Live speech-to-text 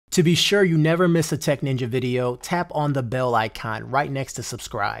To be sure you never miss a Tech Ninja video, tap on the bell icon right next to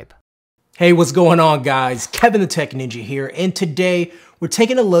subscribe. Hey, what's going on guys? Kevin the Tech Ninja here, and today we're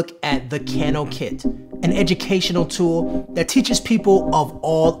taking a look at the Kano Kit, an educational tool that teaches people of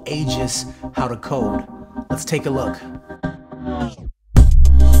all ages how to code. Let's take a look.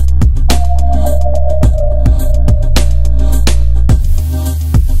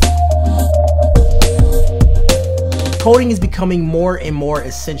 Coding is becoming more and more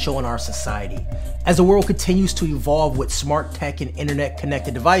essential in our society. As the world continues to evolve with smart tech and internet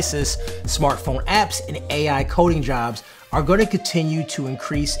connected devices, smartphone apps and AI coding jobs are going to continue to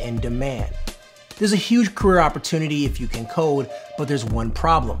increase in demand. There's a huge career opportunity if you can code, but there's one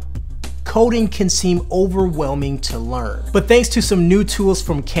problem. Coding can seem overwhelming to learn. But thanks to some new tools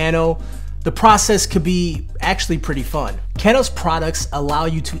from Kano, the process could be actually pretty fun. Kano's products allow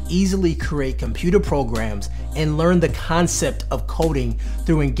you to easily create computer programs and learn the concept of coding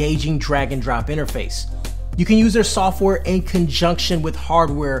through engaging drag and drop interface. You can use their software in conjunction with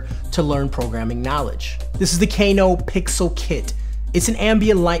hardware to learn programming knowledge. This is the Kano Pixel Kit. It's an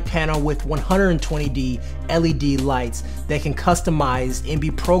ambient light panel with 120D LED lights that can customize and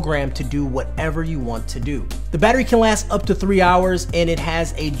be programmed to do whatever you want to do. The battery can last up to 3 hours, and it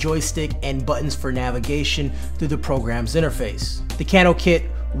has a joystick and buttons for navigation through the program's interface. The Kano Kit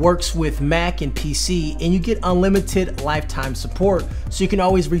works with Mac and PC, and you get unlimited lifetime support, so you can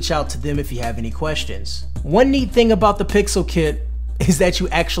always reach out to them if you have any questions. One neat thing about the Pixel Kit is that you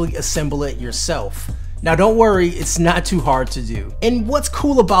actually assemble it yourself. Now don't worry, it's not too hard to do. And what's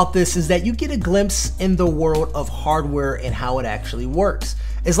cool about this is that you get a glimpse in the world of hardware and how it actually works.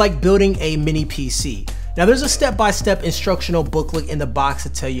 It's like building a mini PC. Now there's a step-by-step instructional booklet in the box to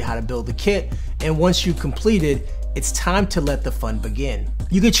tell you how to build the kit, and once you complete it, it's time to let the fun begin.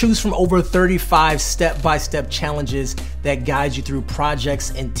 You can choose from over 35 step-by-step challenges that guide you through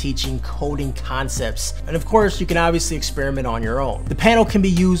projects and teaching coding concepts. And of course, you can obviously experiment on your own. The panel can be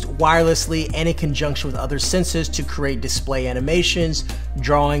used wirelessly and in conjunction with other sensors to create display animations,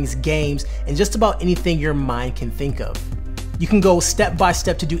 drawings, games, and just about anything your mind can think of. You can go step by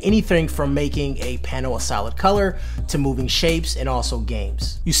step to do anything from making a panel a solid color to moving shapes and also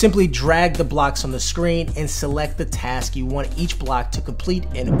games. You simply drag the blocks on the screen and select the task you want each block to complete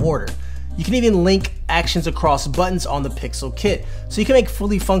in order. You can even link actions across buttons on the Pixel Kit, so you can make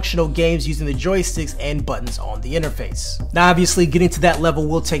fully functional games using the joysticks and buttons on the interface. Now obviously getting to that level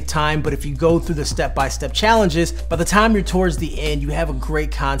will take time, but if you go through the step-by-step challenges, by the time you're towards the end, you have a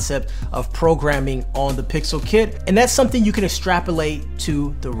great concept of programming on the Pixel Kit, and that's something you can extrapolate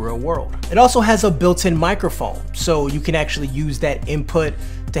to the real world. It also has a built-in microphone, so you can actually use that input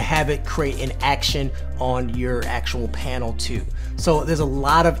to have it create an action on your actual panel too. So there's a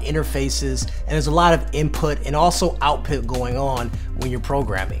lot of interfaces and there's a lot of input and also output going on when you're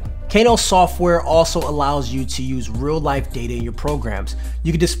programming. Kano software also allows you to use real-life data in your programs.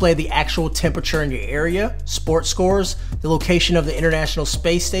 You can display the actual temperature in your area, sports scores, the location of the International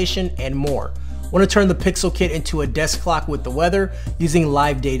Space Station, and more. Want to turn the Pixel Kit into a desk clock with the weather? Using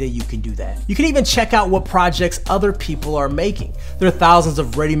live data, you can do that. You can even check out what projects other people are making. There are thousands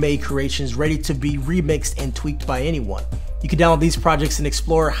of ready-made creations ready to be remixed and tweaked by anyone. You can download these projects and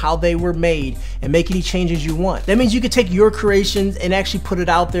explore how they were made and make any changes you want. That means you can take your creations and actually put it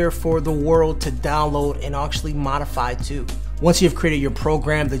out there for the world to download and actually modify too. Once you've created your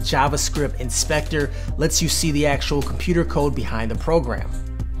program, the JavaScript Inspector lets you see the actual computer code behind the program.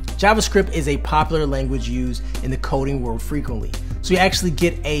 JavaScript is a popular language used in the coding world frequently. So you actually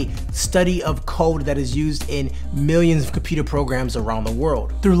get a study of code that is used in millions of computer programs around the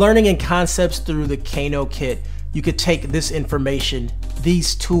world. Through learning and concepts through the Kano Kit, you could take this information,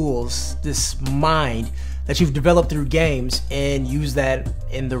 these tools, this mind that you've developed through games and use that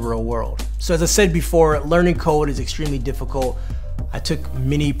in the real world. So as I said before, learning code is extremely difficult. I took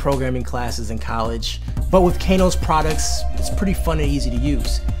many programming classes in college, but with Kano's products, it's pretty fun and easy to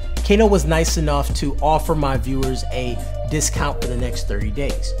use. Kano was nice enough to offer my viewers a discount for the next 30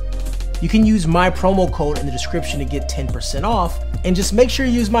 days. You can use my promo code in the description to get 10% off, and just make sure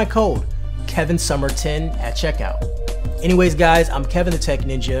you use my code, KevinSummer10 at checkout. Anyways guys, I'm Kevin the Tech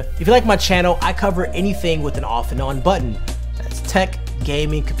Ninja. If you like my channel, I cover anything with an off and on button. That's tech,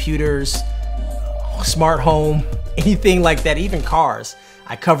 gaming, computers, smart home, anything like that, even cars,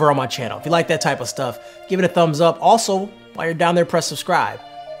 I cover on my channel. If you like that type of stuff, give it a thumbs up. Also, while you're down there, press subscribe.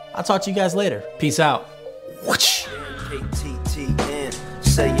 I'll talk to you guys later. Peace out. Whoosh. KTTN,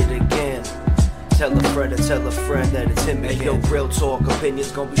 say it again. Tell a friend that it's him again. Yo, real talk,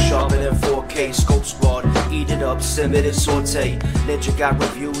 opinions gonna be sharper than 4K. Scope squad, eat it up, simmer it, saute. Ninja got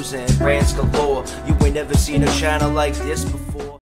reviews and rants galore. You ain't never seen a channel like this before.